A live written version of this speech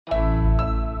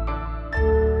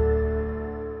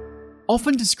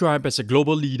Often described as a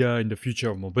global leader in the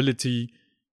future of mobility,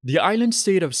 the island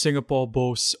state of Singapore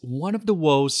boasts one of the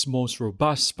world's most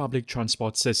robust public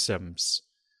transport systems.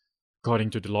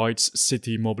 According to Deloitte's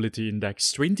City Mobility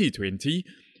Index 2020,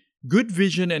 good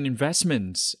vision and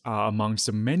investments are amongst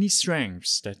the many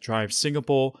strengths that drive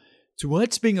Singapore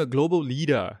towards being a global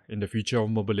leader in the future of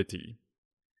mobility.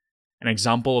 An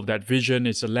example of that vision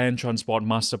is the Land Transport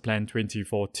Master Plan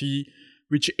 2040,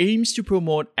 which aims to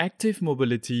promote active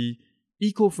mobility,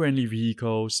 eco-friendly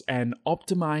vehicles, and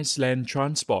optimized land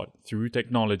transport through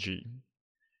technology.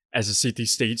 As the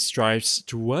city-state strives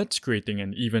towards creating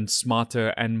an even smarter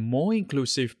and more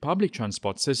inclusive public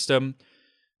transport system,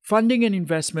 funding and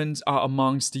investments are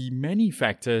amongst the many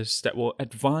factors that will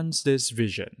advance this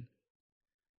vision.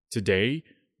 Today,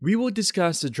 we will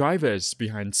discuss the drivers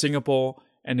behind Singapore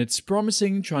and its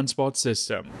promising transport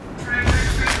system.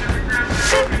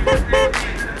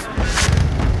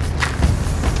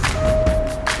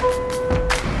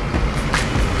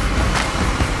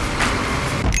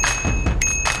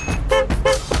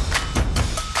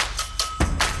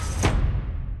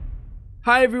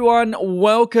 Hi everyone,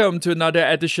 welcome to another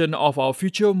edition of our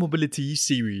Future Mobility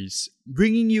series,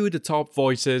 bringing you the top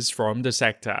voices from the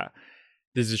sector.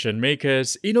 Decision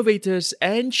makers, innovators,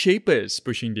 and shapers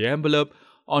pushing the envelope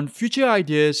on future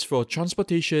ideas for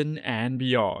transportation and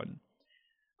beyond.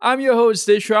 I'm your host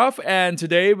Deshraf, and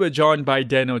today we're joined by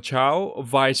Daniel Chow,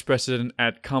 Vice President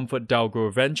at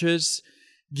ComfortDelGro Ventures,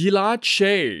 Gilad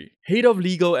Shea, Head of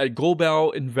Legal at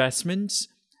Goldbell Investments,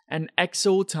 and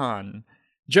Axel Tan,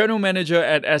 General Manager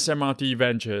at SMRT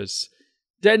Ventures.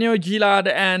 Daniel, Gilad,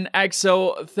 and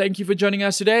Axel, thank you for joining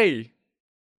us today.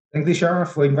 Thanks,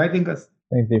 Deshraf, for inviting us.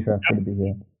 Thanks, Deshraf, good to be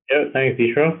here. Yeah, thanks,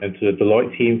 Deshraf, and to the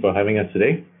Deloitte team for having us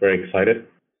today. Very excited.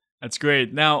 That's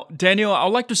great. Now, Daniel,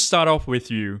 I'd like to start off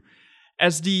with you.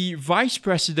 As the Vice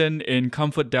President in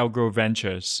ComfortDelGro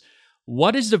Ventures,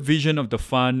 what is the vision of the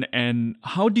fund and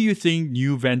how do you think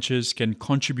new ventures can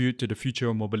contribute to the future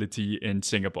of mobility in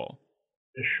Singapore?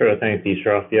 Sure, thanks,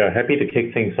 Deshraf. Yeah, happy to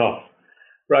kick things off.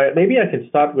 Right, maybe I can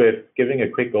start with giving a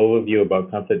quick overview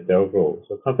about ComfortDelGro.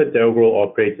 So ComfortDelGro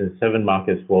operates in 7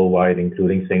 markets worldwide,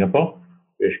 including Singapore,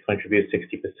 which contributes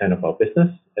 60% of our business,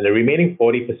 and the remaining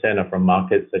 40% are from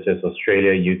markets such as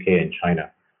Australia, UK, and China.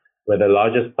 We're the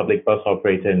largest public bus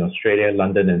operator in Australia,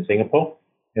 London, and Singapore,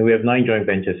 and we have 9 joint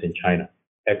ventures in China.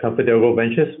 At ComfortDelGro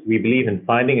Ventures, we believe in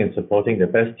finding and supporting the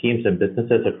best teams and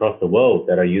businesses across the world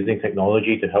that are using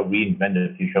technology to help reinvent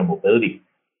the future of mobility.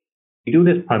 We do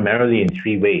this primarily in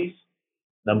 3 ways.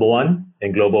 Number 1,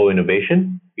 in global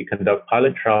innovation, we conduct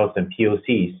pilot trials and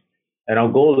POCs, and our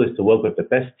goal is to work with the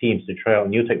best teams to try out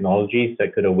new technologies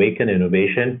that could awaken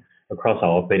innovation across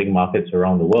our operating markets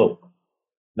around the world.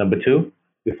 Number 2,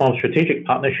 we form strategic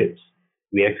partnerships.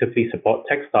 We actively support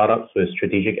tech startups with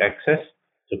strategic access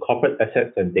to corporate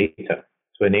assets and data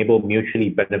to enable mutually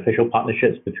beneficial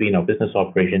partnerships between our business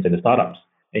operations and the startups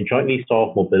and jointly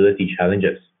solve mobility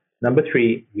challenges. Number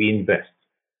 3, we invest.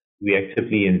 We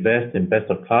actively invest in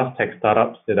best-of-class tech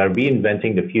startups that are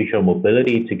reinventing the future of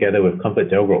mobility together with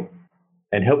ComfortDelGro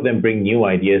and help them bring new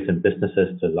ideas and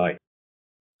businesses to life.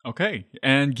 Okay,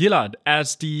 and Gilad,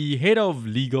 as the head of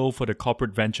legal for the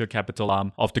corporate venture capital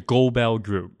arm of the Goldbell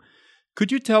Group, could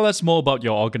you tell us more about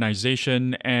your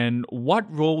organization and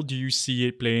what role do you see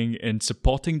it playing in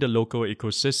supporting the local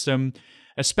ecosystem,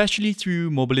 especially through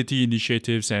mobility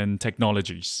initiatives and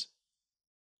technologies?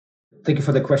 Thank you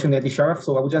for the question, Deshraf.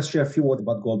 So I will just share a few words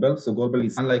about Goldbell. So Goldbell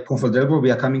is unlike ComfortDelGro.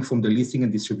 We are coming from the leasing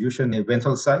and distribution and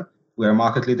rental side. We are a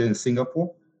market leader in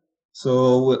Singapore.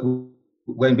 So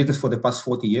we're in business for the past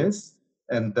 40 years.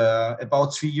 And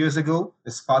about 3 years ago,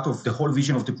 as part of the whole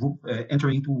vision of the group,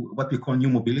 entering into what we call new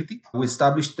mobility, we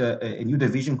established a new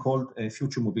division called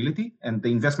Future Mobility. And the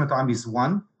investment arm is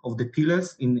one of the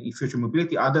pillars in future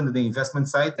mobility. Other than the investment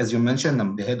side, as you mentioned,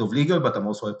 I'm the head of legal, but I'm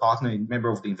also a partner and member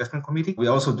of the investment committee.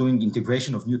 We're also doing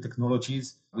integration of new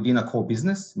technologies within our core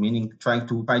business, meaning trying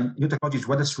to find new technologies,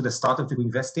 whether through the startup that we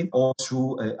invest in or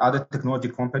through other technology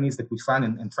companies that we find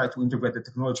and try to integrate the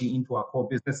technology into our core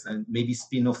business and maybe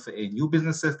spin off new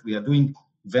businesses. We are doing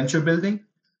venture building.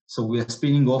 So we are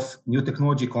spinning off new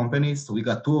technology companies. So we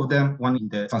got 2 of them, one in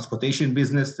the transportation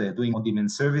business, doing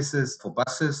on-demand services for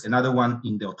buses, another one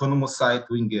in the autonomous side,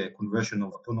 doing a conversion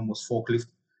of autonomous forklift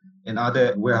and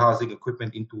other warehousing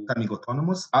equipment into becoming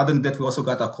autonomous. Other than that, we also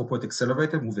got our corporate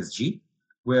accelerator, MoveSG,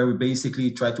 where we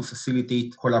basically try to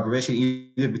facilitate collaboration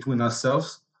either between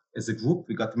ourselves as a group.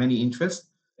 We got many interests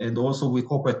and also with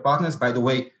corporate partners. By the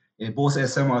way, Both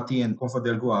SMRT and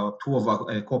ComfortDelGro are two of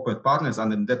our corporate partners,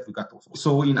 and then that we got also.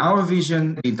 So in our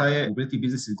vision, the entire mobility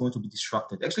business is going to be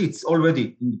disrupted. Actually, it's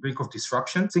already in the brink of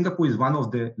disruption. Singapore is one of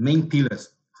the main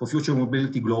pillars for future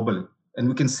mobility globally. And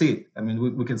we can see it. I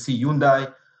mean, we can see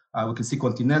Hyundai, we can see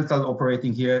Continental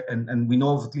operating here, and we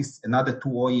know of at least another two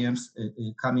OEMs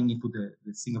coming into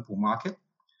the Singapore market.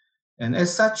 And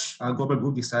as such, our global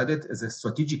group decided as a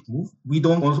strategic move, we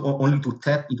don't want only to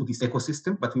tap into this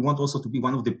ecosystem, but we want also to be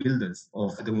one of the builders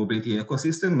of the mobility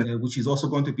ecosystem, which is also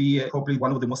going to be probably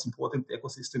one of the most important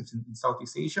ecosystems in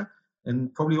Southeast Asia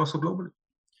and probably also globally.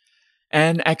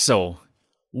 And Axel,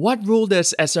 what role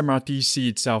does SMRT see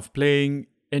itself playing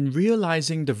in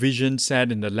realizing the vision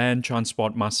set in the Land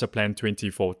Transport Master Plan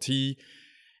 2040?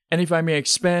 And if I may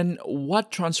expand,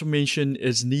 what transformation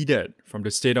is needed from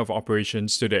the state of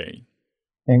operations today?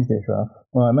 Thanks, Ashraf.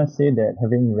 Well, I must say that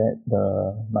having read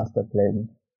the master plan,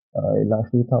 it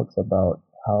largely talks about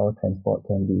how transport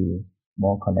can be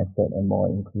more connected and more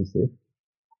inclusive.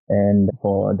 And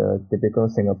for the typical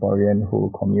Singaporean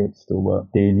who commutes to work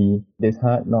daily, it's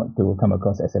hard not to come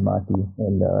across SMRT,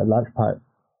 in a large part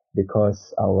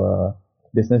because our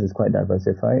business is quite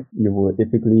diversified. You would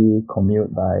typically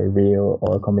commute by rail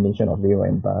or a combination of rail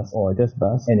and bus or just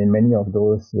bus. And in many of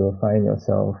those, you'll find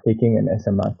yourself taking an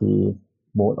SMRT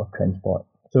mode of transport.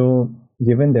 So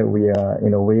given that we are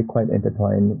in a way quite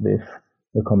intertwined with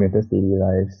the commuters' daily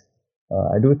lives,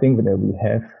 I do think that we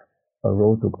have a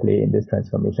role to play in this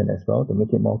transformation as well to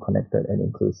make it more connected and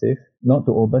inclusive. Not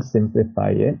to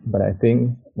oversimplify it, but I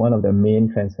think one of the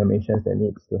main transformations that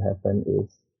needs to happen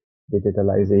is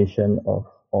digitalization of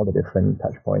all the different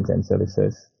touch points and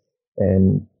services.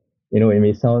 And, it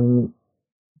may sound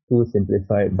too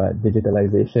simplified, but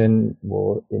digitalization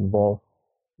will involve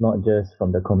not just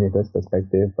from the commuter's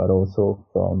perspective, but also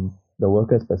from the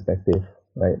worker's perspective,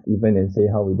 right? Even in, say,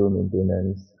 how we do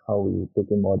maintenance, how we take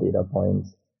in more data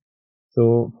points.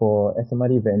 So for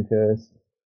SMRT Ventures,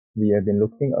 we have been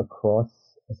looking across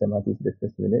SMRT's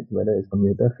business units, whether it's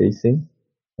commuter facing,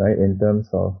 right, in terms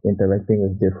of interacting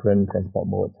with different transport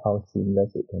modes, how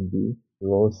seamless it can be.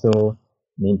 Also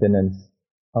maintenance.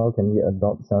 How can we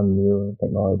adopt some new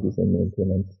technologies in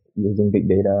maintenance using big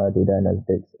data, data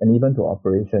analytics, and even to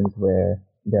operations where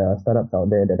there are startups out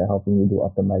there that are helping you do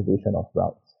optimization of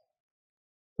routes.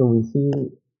 So we see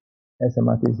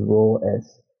SMRT's role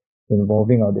as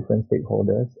involving our different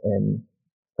stakeholders, and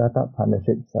startup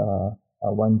partnerships are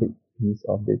one big piece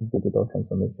of this digital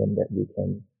transformation that we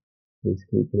can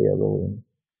basically play a role in.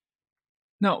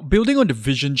 Now, building on the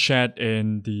vision shared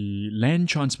in the Land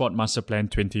Transport Master Plan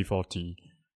 2040,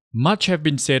 much have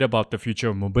been said about the future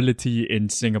of mobility in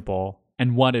Singapore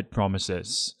and what it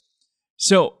promises.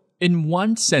 So, in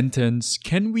one sentence,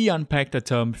 can we unpack the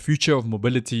term future of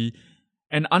mobility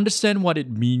and understand what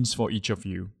it means for each of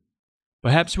you?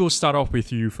 Perhaps we'll start off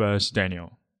with you first,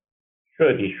 Daniel.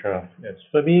 Sure, Ashraf. Yes,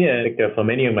 for me, and for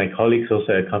many of my colleagues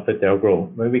also at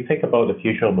ComfortDelGro, when we think about the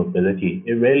future of mobility,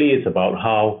 it really is about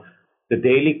how the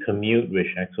daily commute, which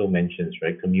Axel mentions,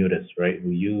 right, commuters, right, who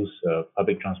use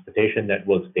public transportation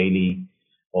networks daily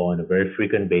or on a very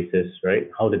frequent basis, right,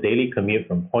 how the daily commute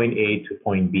from point A to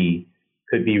point B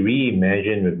could be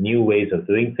reimagined with new ways of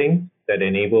doing things that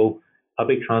enable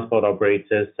public transport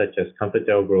operators such as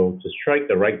ComfortDelGro to strike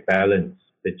the right balance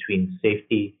between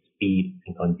safety, speed,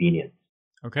 and convenience.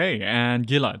 Okay, and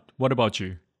Gilad, what about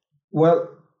you? Well,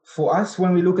 for us,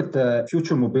 when we look at the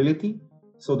future mobility,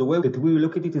 so the way that we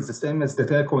look at it is the same as the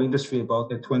telco industry about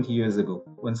 20 years ago.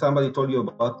 When somebody told you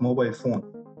about mobile phone,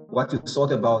 what you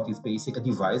thought about is basically a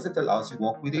device that allows you to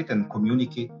walk with it and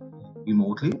communicate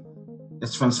remotely.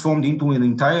 It's transformed into an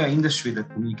entire industry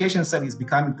that communication side is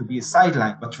becoming to be a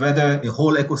sideline, but rather a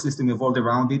whole ecosystem evolved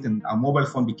around it, and our mobile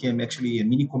phone became actually a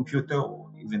mini computer, or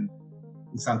even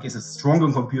in some cases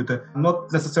stronger computer,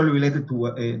 not necessarily related to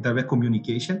a direct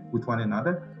communication with one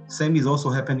another. Same is also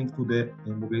happening to the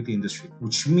mobility industry,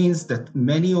 which means that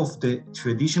many of the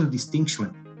traditional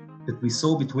distinctions that we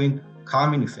saw between car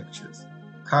manufacturers,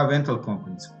 car rental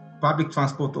companies, public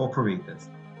transport operators,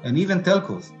 and even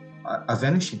telcos are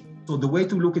vanishing. So the way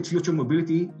to look at future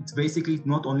mobility, it's basically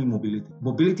not only mobility.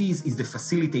 Mobility is the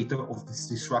facilitator of this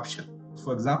disruption.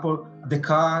 For example, the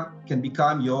car can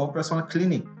become your personal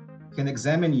clinic, can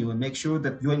examine you and make sure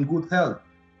that you're in good health.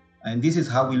 And this is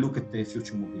how we look at the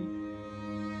future mobility.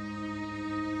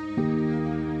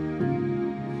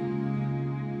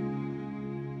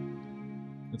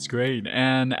 That's great.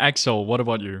 And Axel, what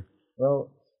about you?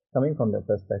 Well, coming from the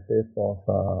perspective of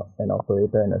an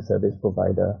operator and a service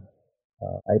provider,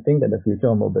 I think that the future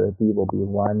of mobility will be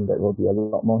one that will be a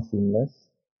lot more seamless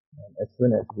as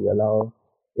soon as we allow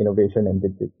innovation and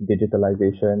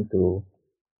digitalization to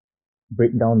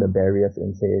break down the barriers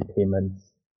in, say,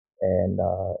 payments and,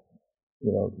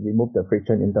 remove the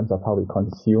friction in terms of how we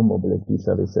consume mobility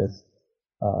services.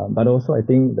 But also, I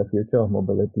think the future of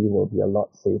mobility will be a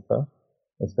lot safer,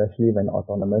 especially when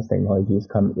autonomous technologies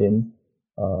come in.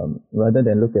 Rather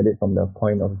than look at it from the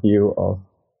point of view of,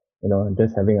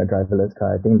 just having a driverless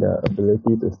car, I think the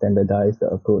ability to standardize the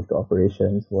approach to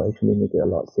operations will actually make it a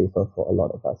lot safer for a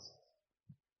lot of us.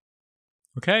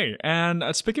 Okay, and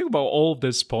speaking about all of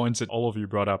these points that all of you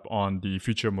brought up on the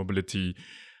future of mobility,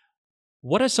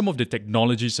 what are some of the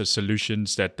technologies or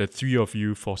solutions that the three of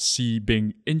you foresee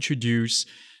being introduced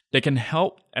that can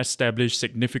help establish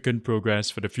significant progress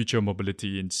for the future of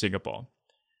mobility in Singapore?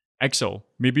 Axel,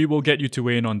 maybe we'll get you to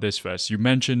weigh in on this first. You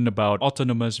mentioned about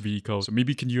autonomous vehicles. So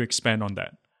maybe can you expand on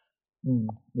that?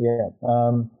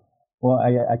 Well,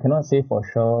 I cannot say for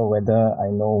sure whether I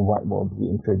know what will be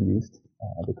introduced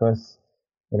because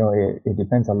it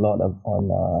depends a lot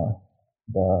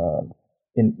on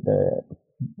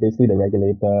basically the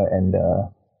regulator and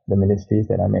the ministries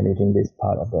that are managing this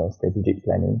part of the strategic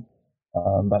planning.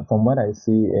 But from what I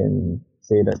see in,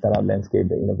 say, the startup landscape,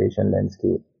 the innovation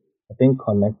landscape, I think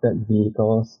connected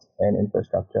vehicles and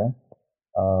infrastructure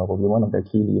will be one of the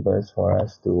key levers for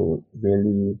us to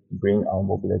really bring our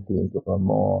mobility into a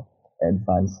more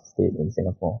advanced state in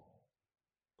Singapore.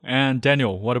 And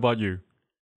Daniel, what about you?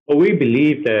 Well, we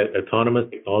believe that autonomous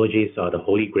technologies are the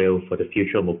holy grail for the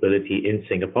future of mobility in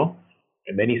Singapore.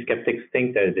 And many skeptics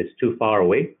think that it is too far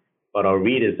away, but our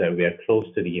read is that we are close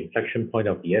to the inflection point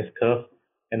of the S-curve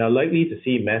and are likely to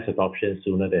see mass adoption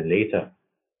sooner than later.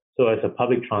 So as a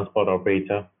public transport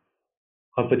operator,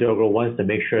 ComfortDelGro wants to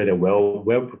make sure that we're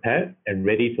well prepared and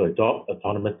ready to adopt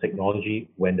autonomous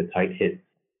technology when the tide hits.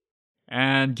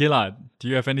 And Gilad, do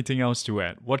you have anything else to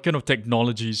add? What kind of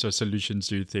technologies or solutions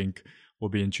do you think will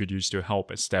be introduced to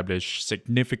help establish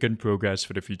significant progress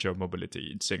for the future of mobility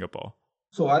in Singapore?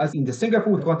 So as in the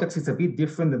Singapore context, it's a bit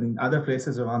different than in other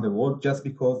places around the world, just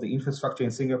because the infrastructure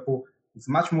in Singapore is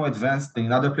much more advanced than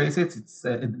in other places. It's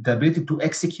the ability to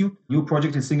execute new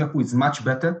projects in Singapore is much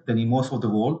better than in most of the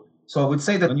world. So I would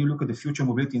say that when you look at the future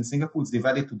mobility in Singapore, it's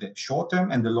divided to the short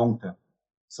term and the long term.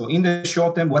 So in the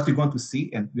short term, what we're going to see,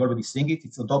 and we're already seeing it,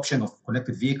 it's adoption of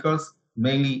connected vehicles,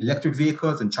 mainly electric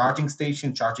vehicles and charging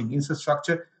stations, charging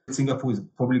infrastructure. Singapore is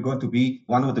probably going to be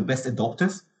one of the best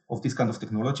adopters of this kind of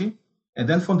technology. And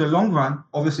then from the long run,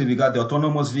 obviously, we got the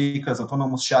autonomous vehicles,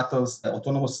 autonomous shuttles,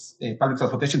 autonomous public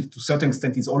transportation to a certain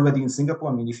extent is already in Singapore.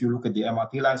 I mean, if you look at the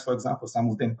MRT lines, for example, some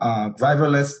of them are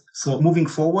driverless. So moving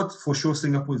forward, for sure,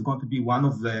 Singapore is going to be one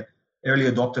of the early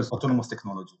adopters of autonomous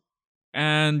technology.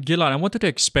 And Gilad, I wanted to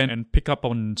expand and pick up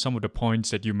on some of the points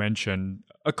that you mentioned.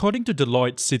 According to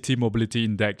Deloitte City Mobility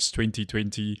Index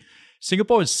 2020,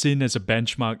 Singapore is seen as a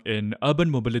benchmark in urban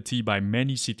mobility by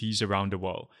many cities around the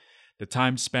world. The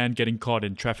time spent getting caught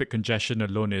in traffic congestion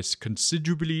alone is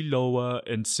considerably lower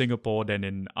in Singapore than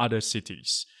in other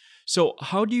cities. So,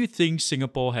 how do you think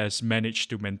Singapore has managed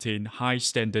to maintain high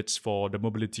standards for the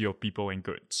mobility of people and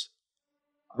goods?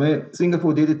 Well,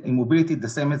 Singapore did it in mobility the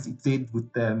same as it did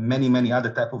with many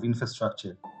other type of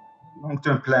infrastructure.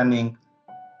 Long-term planning,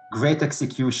 great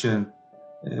execution,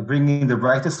 bringing the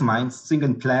brightest minds, think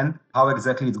and plan how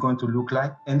exactly it's going to look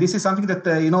like. And this is something that,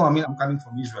 I'm coming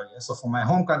from Israel. Yeah? So from my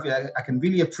home country, I can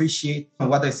really appreciate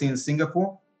what I see in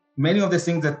Singapore. Many of the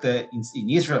things that in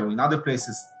Israel or in other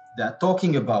places they are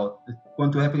talking about that are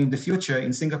going to happen in the future,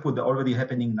 in Singapore, they're already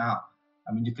happening now.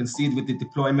 I mean, you can see it with the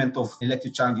deployment of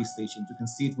electric charging stations. You can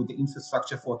see it with the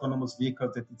infrastructure for autonomous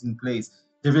vehicles that is in place.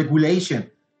 The regulation.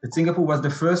 That Singapore was the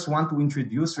first one to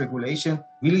introduce regulation,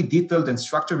 really detailed and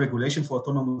structured regulation for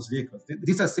autonomous vehicles.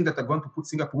 These are things that are going to put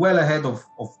Singapore well ahead of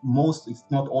most, if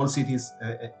not all, cities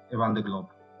around the globe.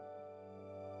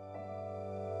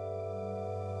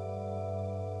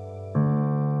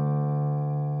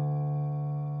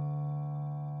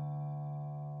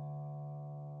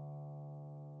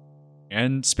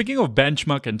 And speaking of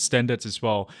benchmark and standards as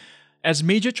well, as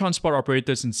major transport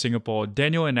operators in Singapore,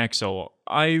 Daniel and Axel,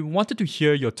 I wanted to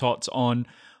hear your thoughts on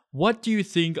what do you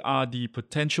think are the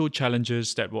potential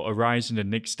challenges that will arise in the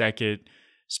next decade,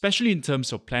 especially in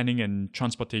terms of planning and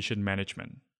transportation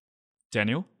management.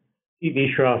 Daniel?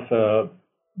 Ishraf,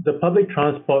 the public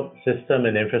transport system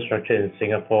and infrastructure in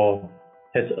Singapore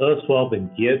has erstwhile been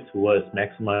geared towards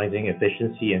maximizing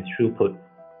efficiency and throughput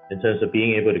in terms of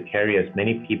being able to carry as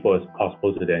many people as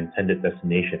possible to their intended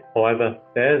destination. However,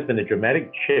 there has been a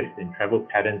dramatic shift in travel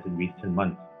patterns in recent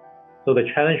months. So the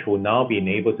challenge will now be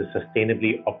able to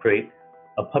sustainably operate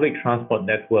a public transport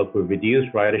network with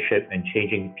reduced ridership and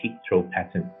changing peak throw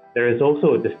patterns. There is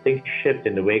also a distinct shift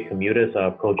in the way commuters are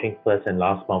approaching first and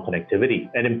last mile connectivity.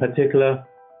 And in particular,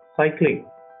 cycling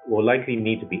will likely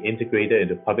need to be integrated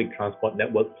into public transport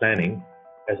network planning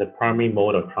as a primary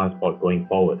mode of transport going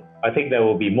forward. I think there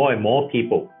will be more and more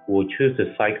people who will choose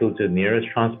to cycle to the nearest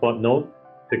transport node,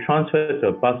 to transfer to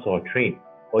a bus or train,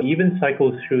 or even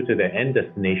cycle through to their end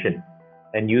destination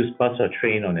and use bus or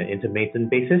train on an intermittent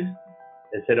basis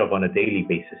instead of on a daily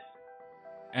basis.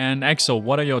 And Axel,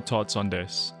 what are your thoughts on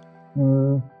this? I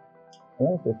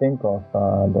like to think of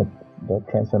the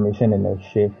transformation and the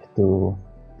shift to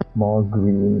more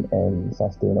green and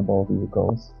sustainable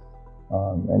vehicles.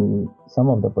 And some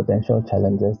of the potential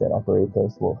challenges that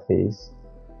operators will face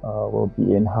will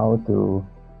be in how to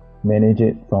manage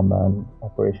it from an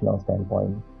operational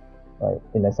standpoint, right,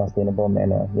 in a sustainable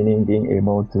manner, meaning being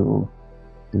able to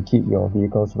keep your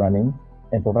vehicles running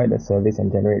and provide the service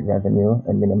and generate revenue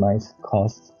and minimize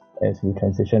costs as we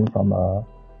transition from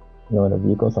the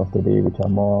vehicles of today, which are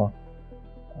more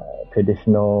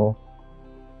traditional,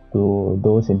 to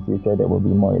those in future that will be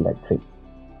more electric.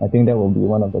 I think that will be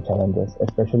one of the challenges,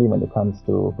 especially when it comes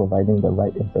to providing the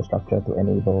right infrastructure to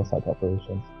enable such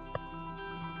operations.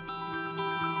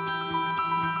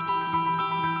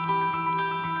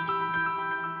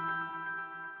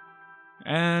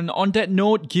 And on that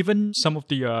note, given some of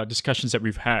the discussions that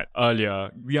we've had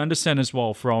earlier, we understand as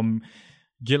well from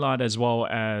Gilad as well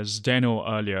as Daniel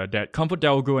earlier that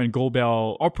ComfortDelGro and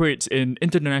GoldBell operates in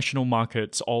international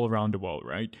markets all around the world,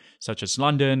 right? Such as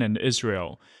London and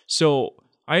Israel. So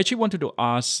I actually wanted to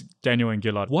ask Daniel and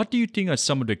Gilad, what do you think are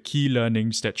some of the key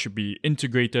learnings that should be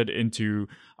integrated into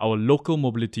our local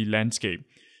mobility landscape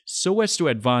so as to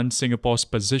advance Singapore's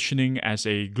positioning as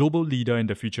a global leader in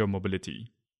the future of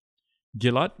mobility?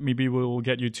 Gilad, maybe we'll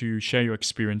get you to share your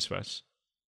experience first.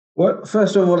 Well,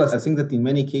 first of all, I think that in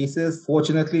many cases,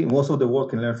 fortunately, most of the world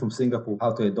can learn from Singapore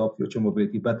how to adopt future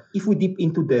mobility. But if we dip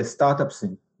into the startup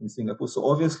scene in Singapore, so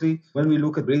obviously, when we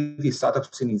look at really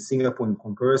startup scene in Singapore in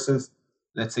comparisons,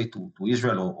 let's say to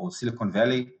Israel or Silicon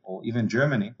Valley or even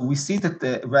Germany, we see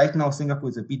that right now Singapore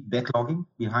is a bit backlogging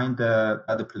behind the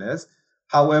other players.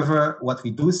 However, what we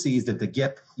do see is that the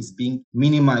gap is being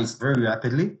minimized very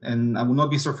rapidly. And I will not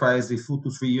be surprised if 2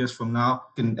 to 3 years from now,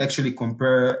 we can actually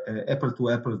compare apple to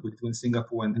apple between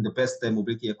Singapore and the best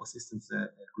mobility ecosystems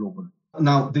globally.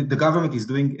 Now, the government is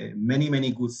doing many,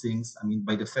 many good things. I mean,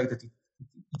 by the fact that it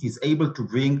is able to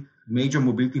bring major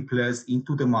mobility players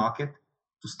into the market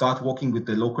to start working with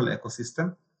the local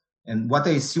ecosystem. And what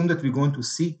I assume that we're going to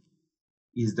see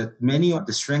is that many of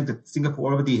the strength that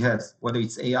Singapore already has, whether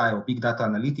it's AI or big data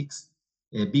analytics,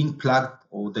 being plugged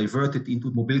or diverted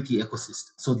into mobility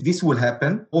ecosystem. So this will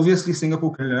happen. Obviously,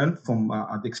 Singapore can learn from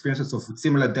the experiences of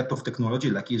similar depth of technology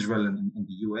like Israel and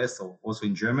the US or also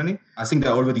in Germany. I think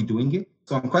they're already doing it.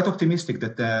 So I'm quite optimistic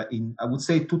that in, I would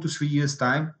say, 2 to 3 years'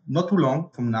 time, not too long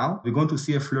from now, we're going to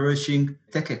see a flourishing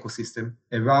tech ecosystem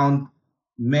around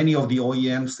many of the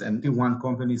OEMs and Tier 1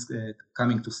 companies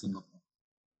coming to Singapore.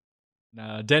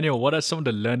 Daniel, what are some of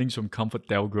the learnings from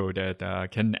ComfortDelGro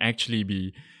that can actually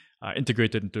be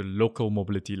integrated into the local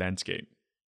mobility landscape?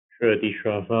 Sure,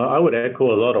 Dishraf. I would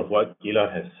echo a lot of what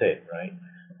Gilad has said, right?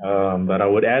 But I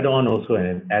would add on also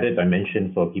an added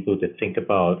dimension for people to think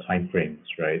about timeframes,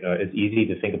 right? It's easy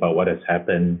to think about what has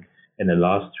happened in the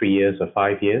last 3 years or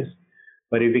 5 years.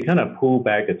 But if we kind of pull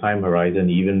back the time horizon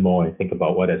even more and think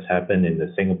about what has happened in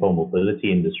the Singapore mobility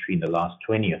industry in the last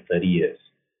 20 or 30 years,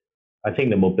 I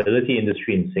think the mobility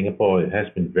industry in Singapore has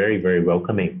been very, very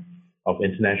welcoming of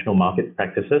international market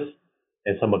practices,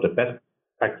 and some of the best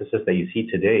practices that you see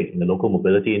today in the local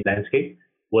mobility landscape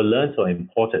were learned or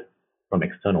imported from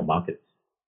external markets.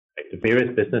 The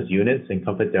various business units in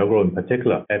ComfortDelGro in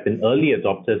particular have been early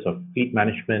adopters of fleet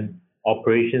management,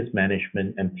 operations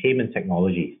management, and payment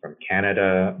technology from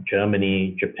Canada,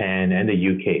 Germany, Japan, and the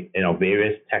UK in our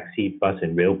various taxi, bus,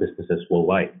 and rail businesses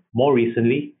worldwide. More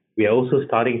recently, we are also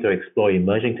starting to explore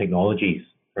emerging technologies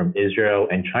from Israel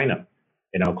and China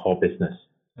in our core business.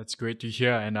 That's great to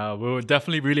hear, and we're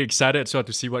definitely really excited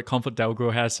to see what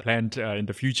ComfortDelGro has planned in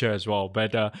the future as well.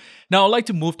 But now I'd like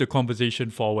to move the conversation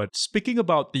forward. Speaking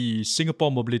about the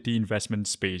Singapore mobility investment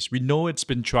space, we know it's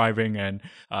been thriving, and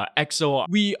Axel,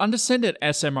 we understand that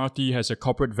SMRT has a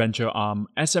corporate venture arm,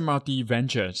 SMRT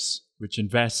Ventures, which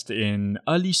invests in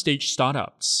early stage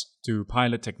startups to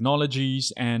pilot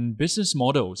technologies and business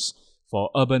models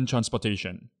for urban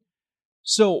transportation.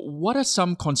 So, what are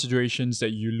some considerations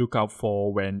that you look out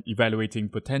for when evaluating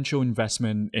potential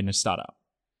investment in a startup?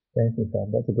 Thanks,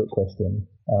 Nisha. That's a good question.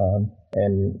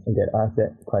 And I get asked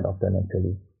that quite often,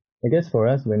 actually. I guess for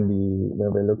us, when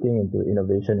we're looking into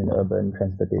innovation in urban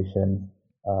transportation,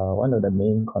 one of the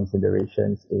main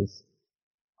considerations is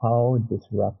how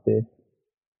disruptive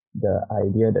the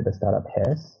idea that the startup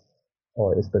has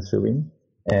or is pursuing,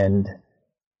 and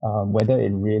whether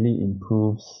it really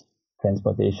improves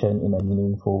transportation in a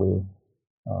meaningful way.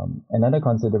 Another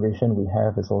consideration we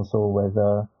have is also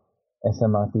whether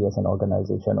SMRT as an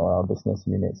organization or our business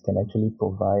units can actually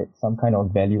provide some kind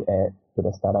of value add to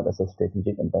the startup as a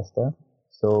strategic investor.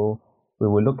 So we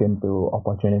will look into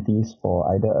opportunities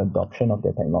for either adoption of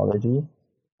their technology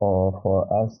or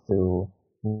for us to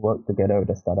work together with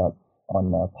the startup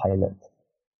on a pilot,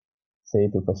 say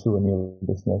to pursue a new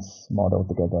business model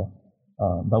together.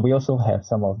 But we also have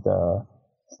some of the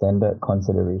standard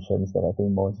considerations that I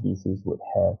think most VCs would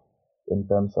have in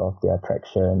terms of their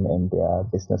traction and their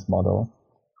business model.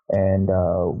 And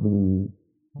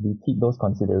we keep those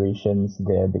considerations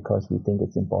there because we think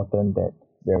it's important that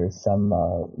there is some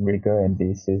rigor and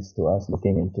basis to us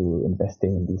looking into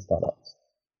investing in these startups.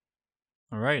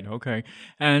 All right, okay.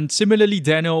 And similarly,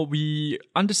 Daniel, we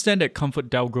understand that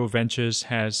ComfortDelGro Ventures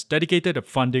has dedicated a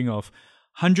funding of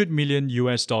 $100 million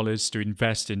to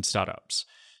invest in startups.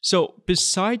 So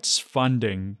besides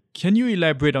funding, can you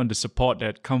elaborate on the support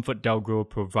that ComfortDelGro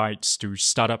provides to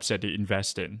startups that they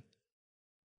invest in?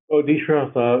 Well,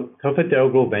 Dishraf,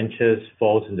 ComfortDelGro Ventures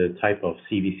falls in the type of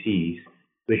CVCs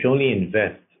which only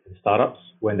invest in startups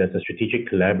when there's a strategic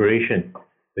collaboration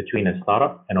between a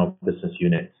startup and our business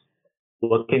units.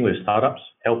 Working with startups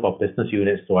help our business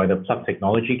units to either plug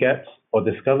technology gaps or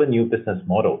discover new business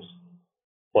models.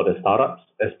 For the startups,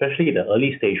 especially the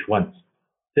early stage ones,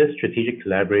 this strategic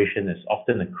collaboration is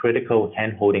often a critical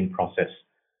hand-holding process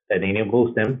that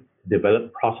enables them to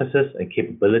develop processes and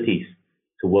capabilities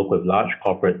to work with large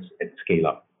corporates and scale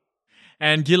up.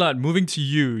 And Gilad, moving to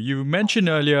you, you mentioned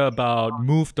earlier about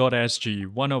Move.sg,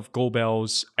 one of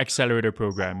GoBell's accelerator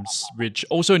programs, which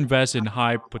also invests in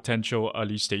high potential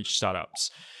early stage startups.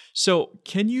 So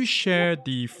can you share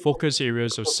the focus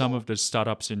areas of some of the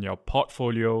startups in your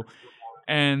portfolio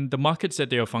and the markets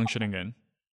that they are functioning in?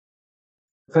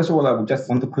 First of all, I would just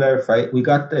want to clarify, we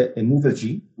got a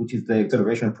MoveSG, which is the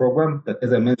acceleration program that,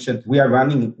 as I mentioned, we are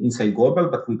running inside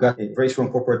GoBell, but we got a very strong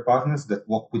corporate partners that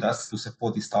work with us to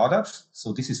support the startups.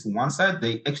 So this is from one side.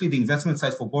 The investment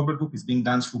side for GoBell Group is being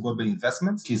done through GoBell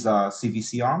Investments, which is a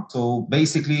CVC arm. So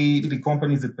basically, the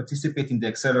companies that participate in the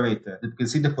accelerator, that can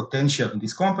see the potential in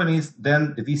these companies,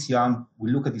 then the VC arm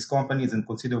will look at these companies and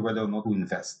consider whether or not to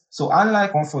invest. So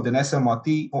unlike Comfort and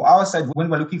SMRT, for our side, when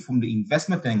we're looking from the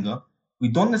investment angle, we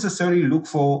don't necessarily look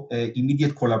for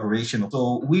immediate collaboration.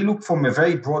 So we look from a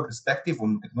very broad perspective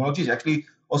on technologies. Actually,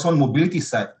 also on mobility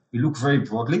side, we look very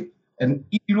broadly. And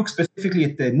if you look specifically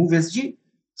at the MoveSG,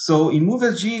 so in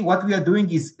MoveSG, what we are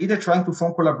doing is either trying to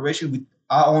form collaboration with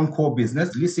our own core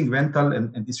business, leasing, rental,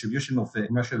 and distribution of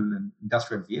commercial and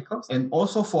industrial vehicles. And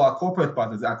also for our corporate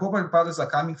partners. Our corporate partners are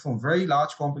coming from very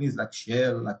large companies like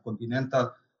Shell, like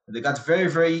Continental. They got very,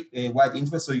 very wide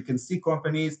interest. So you can see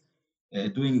companies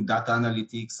doing data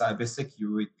analytics,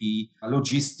 cybersecurity,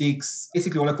 logistics,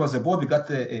 basically all across the board. We got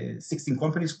 16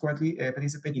 companies currently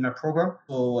participating in our program.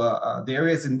 So the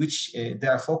areas in which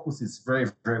their focus is very,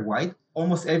 very wide.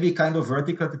 Almost every kind of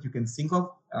vertical that you can think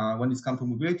of when it's come to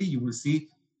mobility, you will see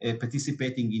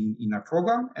participating in our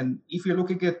program. And if you're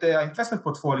looking at the investment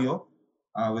portfolio,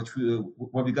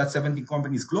 where we got 17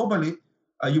 companies globally,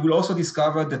 you will also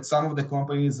discover that some of the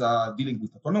companies are dealing with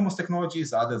autonomous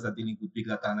technologies, others are dealing with big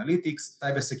data analytics,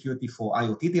 cybersecurity for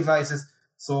IoT devices.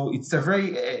 So it's a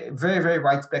very, very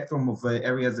wide spectrum of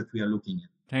areas that we are looking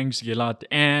at. Thanks, Gilad.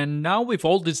 And now with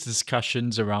all these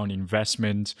discussions around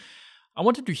investment, I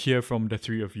wanted to hear from the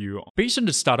three of you. Based on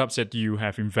the startups that you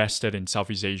have invested in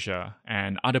Southeast Asia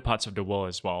and other parts of the world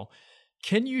as well,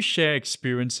 can you share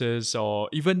experiences or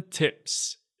even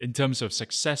tips in terms of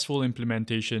successful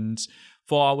implementations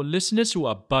for our listeners who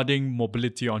are budding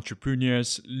mobility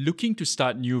entrepreneurs looking to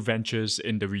start new ventures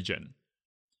in the region?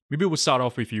 Maybe we'll start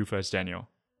off with you first, Daniel.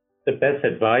 The best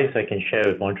advice I can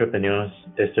share with entrepreneurs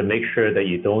is to make sure that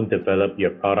you don't develop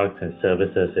your products and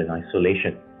services in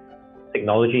isolation.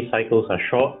 Technology cycles are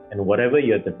short, and whatever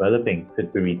you're developing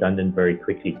could be redundant very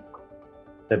quickly.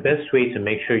 The best way to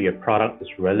make sure your product is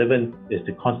relevant is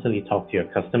to constantly talk to your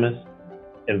customers,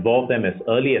 involve them as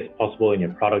early as possible in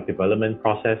your product development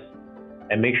process,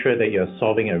 and make sure that you're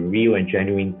solving a real and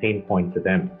genuine pain point for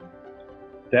them.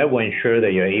 That will ensure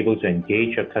that you're able to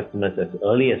engage your customers as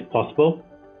early as possible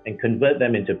and convert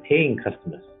them into paying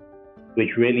customers, which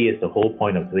really is the whole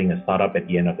point of doing a startup at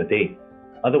the end of the day.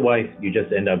 Otherwise, you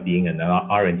just end up being an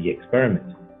R&D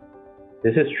experiment.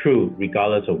 This is true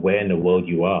regardless of where in the world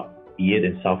you are, be it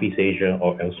in Southeast Asia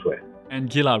or elsewhere. And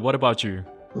Gilad, what about you?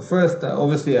 First,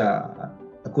 obviously, a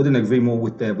couldn't agree more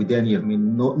with Daniel. I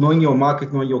mean, knowing your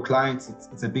market, knowing your clients,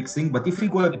 it's a big thing. But if we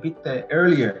go a bit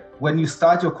earlier, when you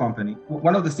start your company,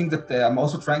 one of the things that I'm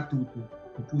also trying to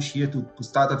push here to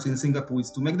startups in Singapore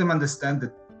is to make them understand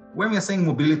that when we are saying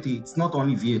mobility, it's not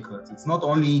only vehicles. It's not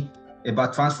only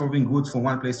about transferring goods from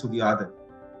one place to the other.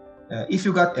 If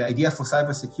you got an idea for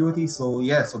cybersecurity,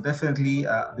 so definitely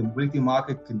the mobility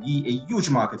market can be a huge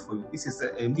market for you. This is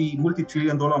a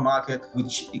multi-trillion-dollar market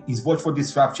which is void for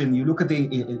disruption. You look at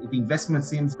the investment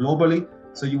themes globally,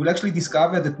 so you will actually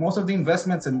discover that most of the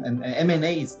investments and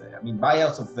M&As,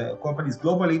 buyouts of companies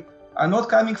globally, are not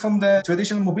coming from the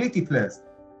traditional mobility players,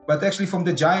 but actually from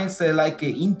the giants like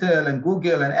Intel and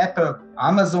Google and Apple,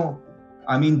 Amazon.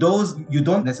 Those you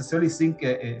don't necessarily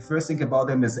first think about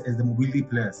them as the mobility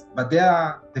players, but they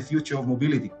are the future of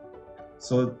mobility.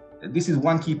 So this is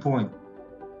one key point.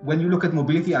 When you look at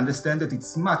mobility, understand that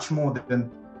it's much more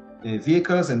than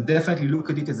vehicles, and definitely look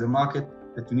at it as a market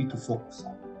that you need to focus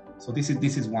on. So this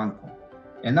is one point.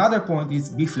 Another point is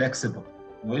be flexible.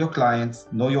 Know your clients,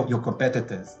 know your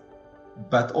competitors,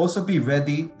 but also be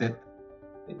ready that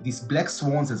these black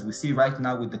swans, as we see right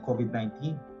now with the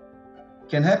COVID-19,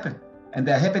 can happen. And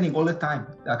they're happening all the time.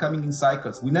 They're coming in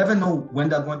cycles. We never know when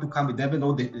they're going to come. We never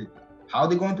know how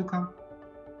they're going to come.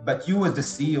 But you as the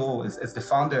CEO, as the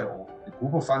founder or the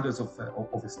group of founders of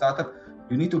a startup,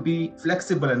 you need to be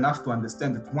flexible enough to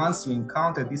understand that once you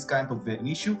encounter this kind of an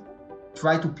issue,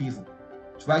 try to pivot.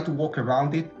 Try to walk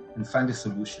around it and find a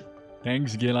solution.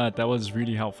 Thanks, Gilad. That was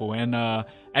really helpful. And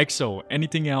Axel,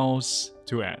 anything else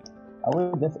to add? I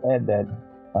would just add that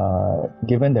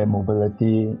given that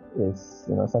mobility is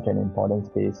such an important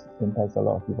space, impacts a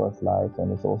lot of people's lives, and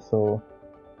it's also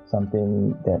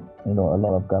something that a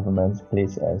lot of governments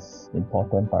place as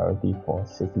important priority for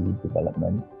city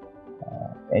development.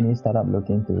 Any startup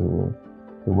looking to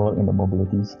work in the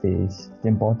mobility space, it's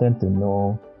important to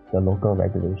know the local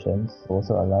regulations.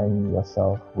 Also align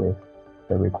yourself with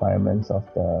the requirements of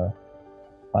the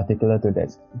particular to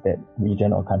that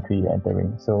region or country you're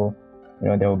entering. So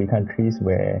there will be countries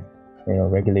where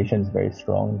regulation is very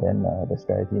strong, then the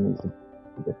strategy needs to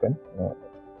be different.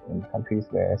 In countries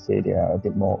where, say, they are a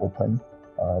bit more open,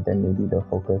 then maybe the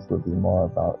focus will be more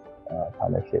about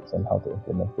partnerships and how to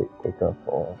implement it quicker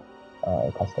for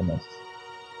customers.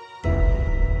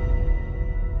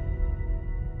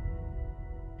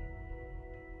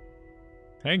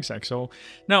 Thanks, Axel.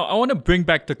 Now, I want to bring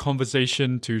back the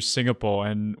conversation to Singapore,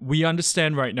 and we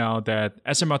understand right now that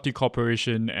SMRT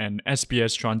Corporation and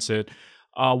SBS Transit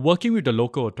are working with the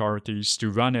local authorities to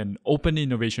run an open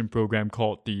innovation program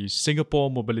called the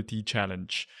Singapore Mobility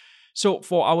Challenge. So,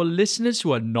 for our listeners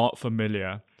who are not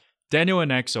familiar, Daniel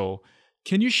and Axel,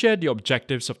 can you share the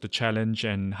objectives of the challenge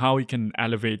and how it can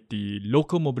elevate the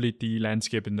local mobility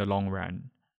landscape in the long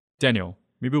run? Daniel,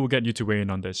 maybe we'll get you to weigh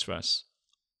in on this first.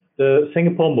 The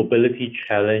Singapore Mobility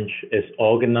Challenge is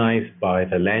organized by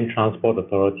the Land Transport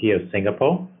Authority of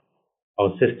Singapore,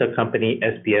 our sister company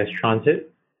SBS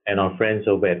Transit, and our friends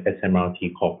over at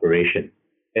SMRT Corporation.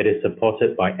 It is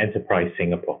supported by Enterprise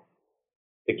Singapore.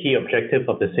 The key objective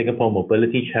of the Singapore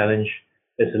Mobility Challenge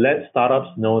is to let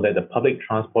startups know that the public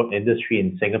transport industry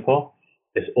in Singapore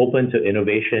is open to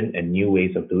innovation and new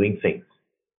ways of doing things,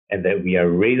 and that we are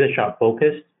razor-sharp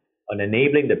focused on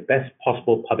enabling the best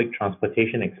possible public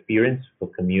transportation experience for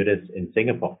commuters in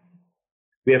Singapore.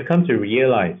 We have come to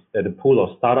realize that the pool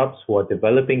of startups who are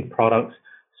developing products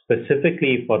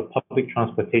specifically for the public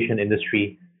transportation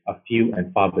industry are few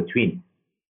and far between.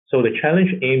 So the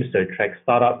challenge aims to attract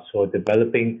startups who are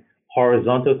developing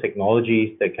horizontal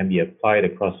technologies that can be applied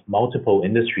across multiple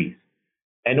industries,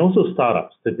 and also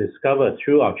startups to discover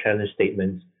through our challenge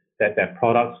statements that their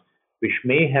products, which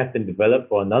may have been developed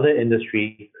for another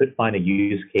industry, could find a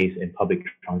use case in public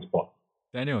transport.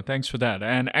 Daniel, thanks for that.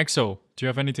 And Axel, do you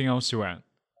have anything else to add?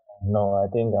 No, I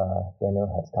think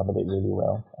Daniel has covered it really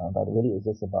well. But really, it's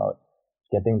just about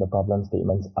getting the problem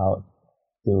statements out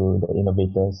to the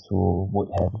innovators who would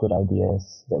have good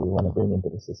ideas that we want to bring into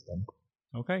the system.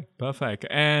 Okay, perfect.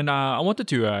 And I wanted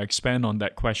to expand on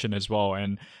that question as well,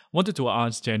 and wanted to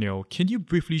ask Daniel, can you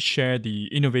briefly share the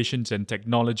innovations and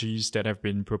technologies that have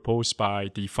been proposed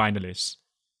by the finalists?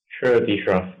 Sure,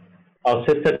 Dishraf. Our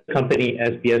sister company,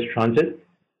 SBS Transit,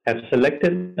 have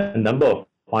selected a number of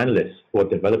finalists who are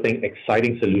developing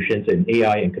exciting solutions in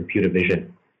AI and computer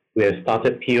vision. We have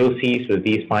started POCs with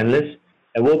these finalists,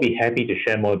 and we'll be happy to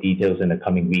share more details in the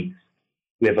coming weeks.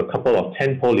 We have a couple of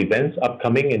tentpole events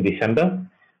upcoming in December,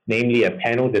 namely a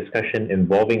panel discussion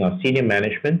involving our senior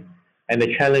management and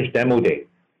the challenge demo day.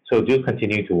 So do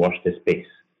continue to watch this space.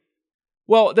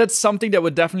 Well, that's something that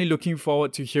we're definitely looking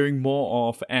forward to hearing more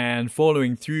of and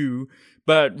following through.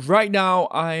 But right now,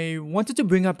 I wanted to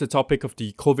bring up the topic of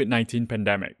the COVID-19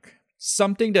 pandemic,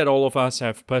 something that all of us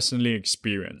have personally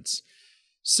experienced.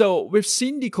 So, we've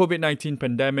seen the COVID-19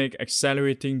 pandemic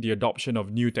accelerating the adoption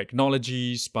of new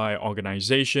technologies by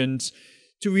organizations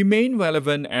to remain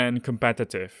relevant and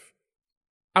competitive.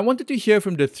 I wanted to hear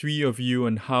from the three of you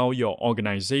on how your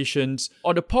organizations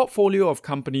or the portfolio of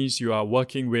companies you are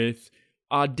working with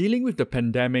are dealing with the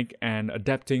pandemic and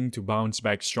adapting to bounce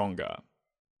back stronger.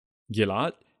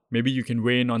 Gilad, maybe you can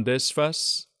weigh in on this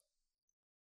first?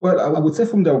 Well, I would say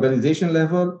from the organization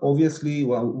level, obviously,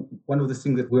 one of the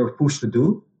things that we are pushed to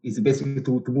do is basically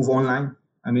to move online.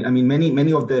 I mean,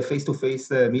 many of the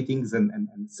face-to-face meetings and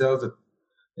sales that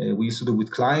we used to do with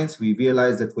clients, we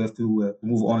realized that we have to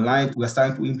move online. We are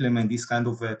starting to implement these kind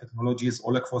of technologies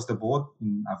all across the board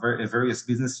in various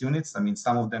business units. I mean,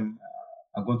 some of them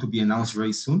are going to be announced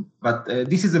very soon. But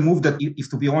this is a move that, if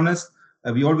to be honest,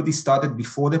 we already started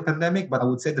before the pandemic, but I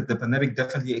would say that the pandemic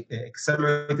definitely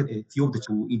accelerated a few of the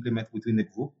to implement within the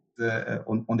group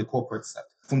on the corporate side.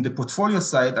 From the portfolio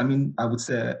side, I mean, I would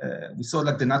say we saw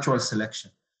like the natural selection,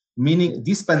 meaning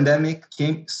this pandemic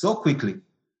came so quickly,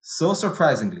 so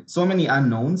surprisingly, so many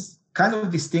unknowns, kind of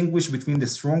distinguish between the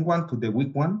strong one to the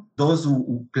weak one, those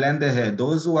who planned ahead,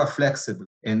 those who are flexible.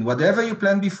 And whatever you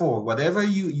planned before, whatever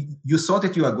you thought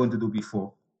that you are going to do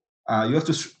before, you have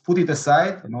to put it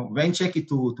aside, rain check it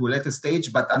to a later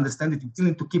stage, but understand that you still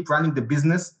need to keep running the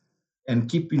business and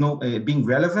keep, being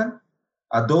relevant.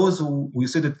 Those who we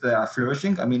see that are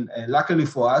flourishing. I mean, luckily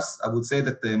for us, I would say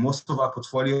that most of our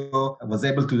portfolio was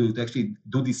able to actually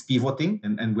do this pivoting,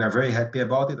 and we are very happy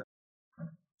about it.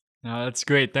 That's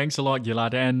great. Thanks a lot,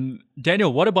 Gilad. And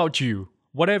Daniel, what about you?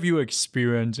 What have you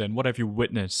experienced and what have you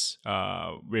witnessed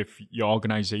with your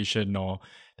organization or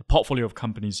the portfolio of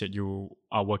companies that you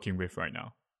are working with right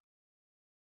now?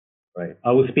 Right.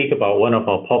 I will speak about one of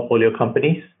our portfolio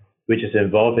companies, which is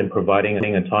involved in providing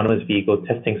autonomous vehicle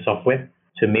testing software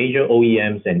to major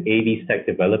OEMs and AV stack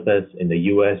developers in the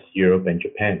US, Europe, and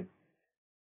Japan.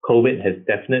 COVID has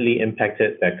definitely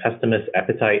impacted their customers'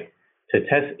 appetite to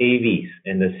test AVs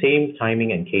in the same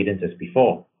timing and cadence as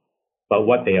before. But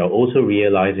what they are also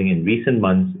realizing in recent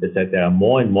months is that there are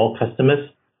more and more customers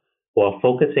who are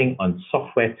focusing on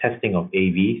software testing of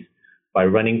AVs by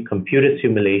running computer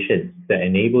simulations that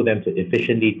enable them to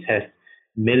efficiently test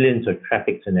millions of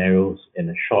traffic scenarios in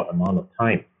a short amount of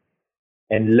time,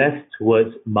 and less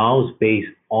towards mouse-based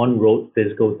on-road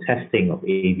physical testing of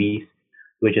AVs,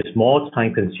 which is more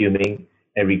time-consuming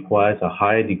and requires a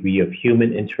higher degree of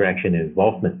human interaction and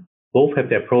involvement. Both have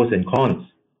their pros and cons,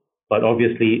 but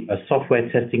obviously a software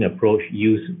testing approach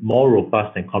yields more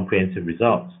robust and comprehensive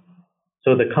results.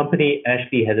 So the company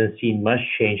actually hasn't seen much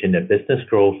change in their business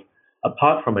growth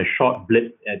apart from a short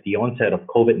blip at the onset of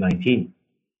COVID-19,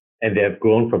 and they have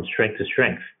grown from strength to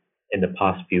strength in the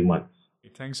past few months.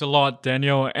 Thanks a lot,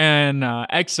 Daniel. And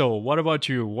Axel, what about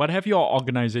you? What have your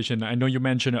organization? I know you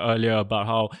mentioned earlier about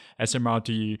how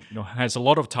SMRT has a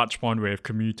lot of touch point with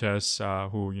commuters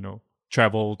who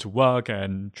travel to work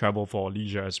and travel for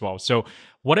leisure as well. So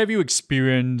what have you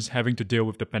experienced having to deal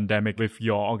with the pandemic with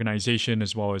your organization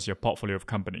as well as your portfolio of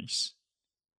companies?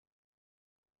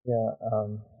 Yeah,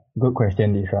 good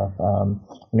question, Dishraf.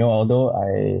 Although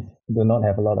I do not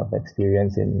have a lot of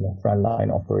experience in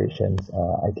frontline operations,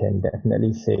 I can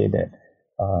definitely say that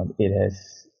it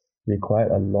has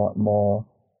required a lot more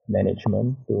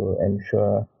management to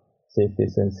ensure safe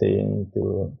distancing,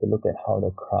 to look at how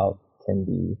the crowd can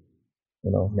be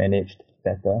managed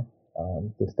better,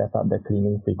 to step up the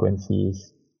cleaning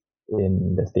frequencies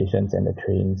in the stations and the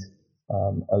trains.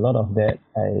 A lot of that,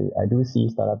 I do see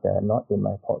startups that are not in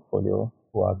my portfolio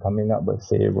who are coming up with,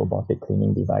 say, robotic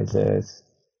cleaning devices,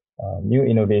 new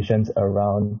innovations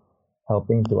around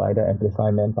helping to either amplify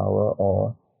manpower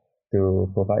or to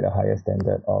provide a higher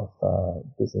standard of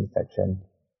disinfection.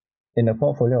 In the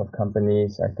portfolio of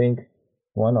companies, I think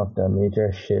one of the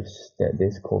major shifts that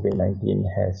this COVID-19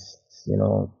 has,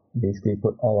 basically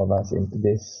put all of us into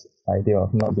this idea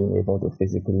of not being able to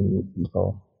physically meet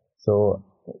people. So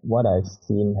what I've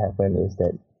seen happen is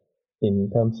that in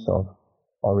terms of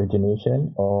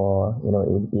origination or,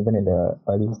 even in the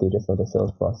early stages of the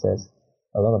sales process,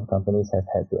 a lot of companies have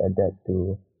had to adapt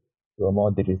to a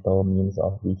more digital means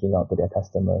of reaching out to their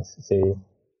customers, say,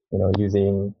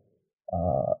 using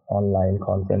online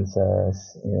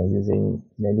conferences, using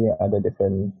many other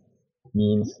different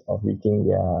means of reaching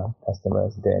their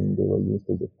customers than they were used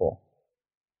to before.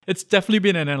 It's definitely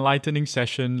been an enlightening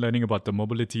session learning about the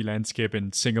mobility landscape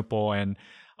in Singapore, and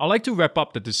I'd like to wrap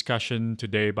up the discussion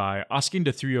today by asking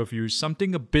the three of you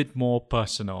something a bit more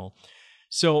personal.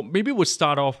 So maybe we'll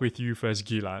start off with you first,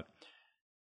 Gilad.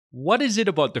 What is it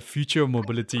about the future of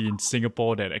mobility in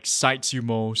Singapore that excites you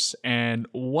most? And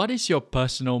what is your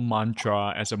personal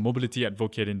mantra as a mobility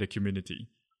advocate in the community?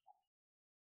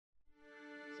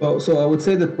 So I would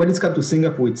say that when it's come to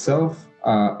Singapore itself,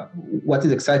 what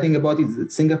is exciting about it is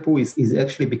that Singapore is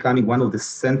actually becoming one of the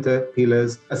center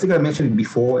pillars. I think I mentioned it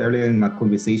before earlier in my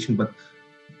conversation, but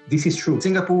this is true.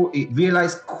 Singapore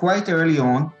realized quite early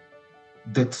on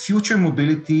that future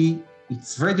mobility,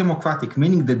 it's very democratic,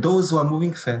 meaning that those who are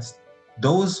moving fast,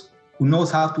 those who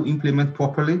knows how to implement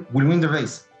properly will win the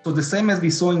race. So the same as we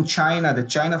saw in China, that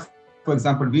China, for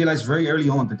example, realized very early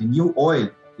on that the new oil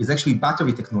is actually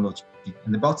battery technology.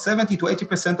 And about 70 to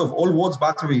 80% of all world's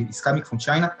battery is coming from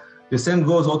China. The same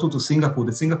goes also to Singapore.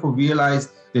 The Singapore realized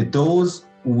that those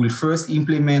who will first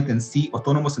implement and see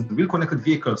autonomous and real connected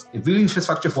vehicles, a real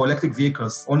infrastructure for electric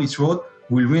vehicles on its road,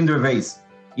 will win the race.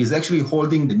 Is actually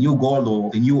holding the new gold or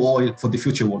the new oil for the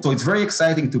future world. So it's very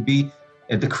exciting to be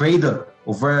at the cradle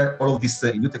of where all of these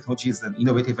new technologies and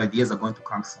innovative ideas are going to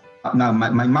come from. Now,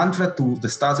 my mantra to the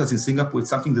startups in Singapore is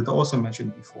something that I also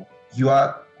mentioned before. You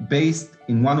are based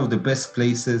in one of the best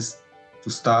places to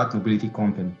start mobility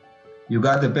company. You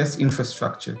got the best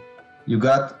infrastructure. You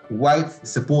got wide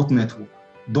support network.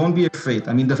 Don't be afraid.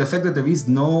 I mean, the fact that there is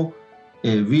no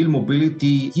real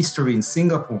mobility history in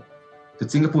Singapore, that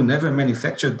Singapore never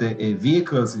manufactured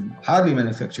vehicles, hardly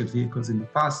manufactured vehicles in the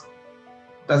past,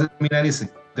 doesn't mean anything.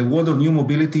 The world of new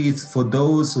mobility is for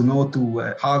those who know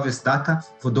to harvest data,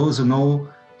 for those who know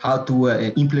how to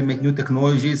implement new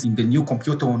technologies in the new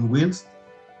computer on wheels.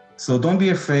 So don't be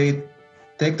afraid,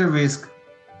 take the risk.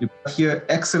 You got here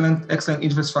excellent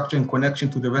infrastructure and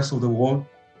connection to the rest of the world,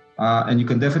 and you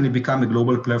can definitely become a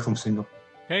global player from Singapore.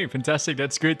 Hey, fantastic.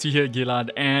 That's great to hear,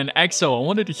 Gilad. And Axel, I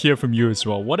wanted to hear from you as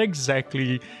well. What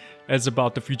exactly is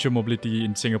about the future mobility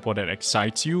in Singapore that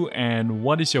excites you? And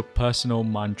what is your personal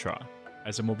mantra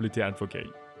as a mobility advocate?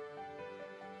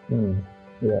 So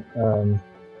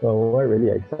what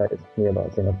really excites me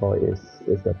about Singapore is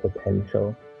the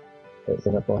potential that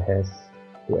Singapore has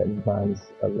to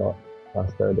advance a lot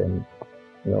faster than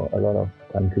a lot of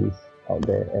countries out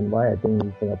there. And why I think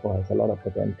Singapore has a lot of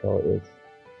potential is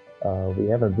we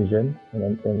have a vision,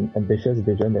 an ambitious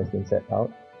vision that's been set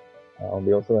out.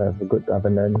 We also have a good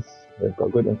governance. We've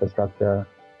got good infrastructure.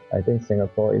 I think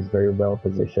Singapore is very well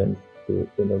positioned to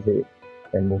innovate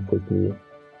and move quickly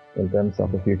in terms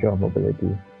of the future of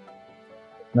mobility.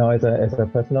 Now, as a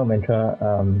personal mantra,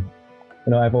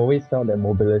 I've always felt that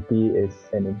mobility is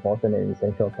an important and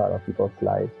essential part of people's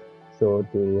lives. So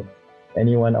to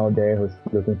anyone out there who's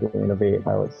looking to innovate,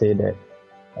 I would say that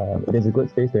it is a good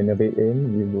space to innovate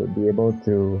in. You would be able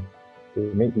to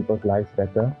make people's lives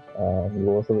better. You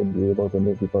also will be able to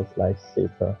make people's lives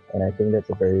safer. And I think that's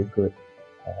a very good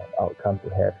outcome to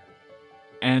have.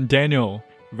 And Daniel,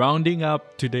 rounding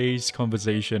up today's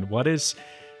conversation, what is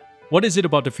it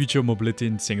about the future of mobility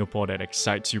in Singapore that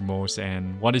excites you most?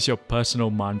 And what is your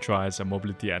personal mantra as a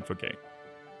mobility advocate?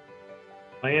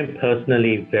 I am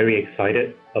personally very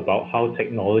excited about how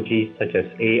technologies such as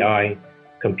AI,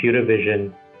 computer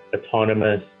vision,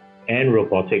 autonomous, and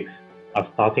robotics are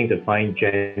starting to find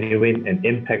genuine and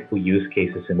impactful use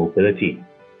cases in mobility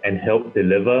and help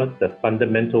deliver the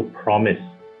fundamental promise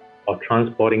of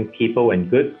transporting people and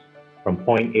goods from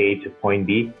point A to point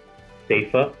B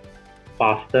safer,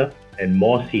 faster, and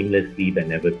more seamlessly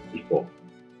than ever before.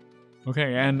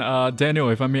 Okay, and Daniel,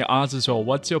 if I may ask as well,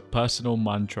 what's your personal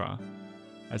mantra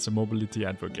as a mobility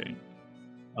advocate?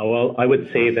 Well, I would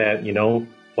say that,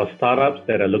 for startups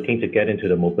that are looking to get into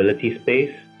the mobility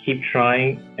space, keep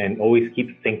trying and always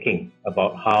keep thinking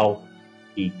about how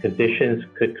the conditions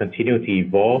could continue to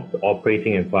evolve, the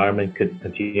operating environment could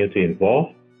continue to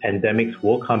evolve. Pandemics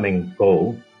will come and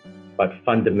go, but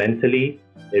fundamentally,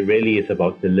 it really is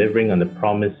about delivering on the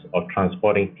promise of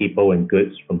transporting people and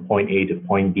goods from point A to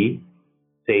point B,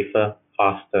 safer,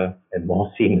 faster, and more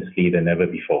seamlessly than ever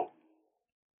before.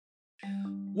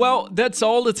 Well, that's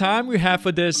all the time we have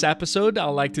for this episode. I'd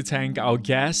like to thank our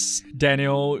guests,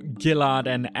 Daniel, Gilad,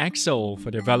 and Axel,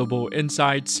 for their valuable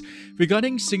insights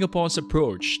regarding Singapore's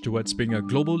approach towards being a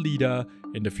global leader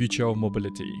in the future of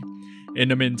mobility. In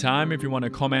the meantime, if you want to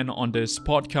comment on this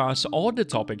podcast or the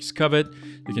topics covered,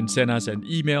 you can send us an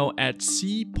email at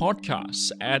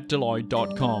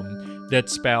cpodcasts@deloitte.com.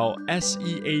 That's spelled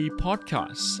SEA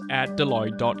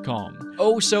podcasts@deloitte.com.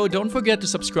 Also, don't forget to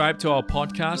subscribe to our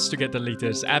podcast to get the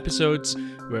latest episodes.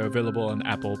 We're available on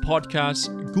Apple Podcasts,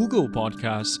 Google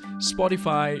Podcasts,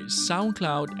 Spotify,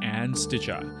 SoundCloud, and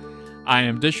Stitcher. I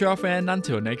am Dishraf, and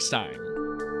until next time.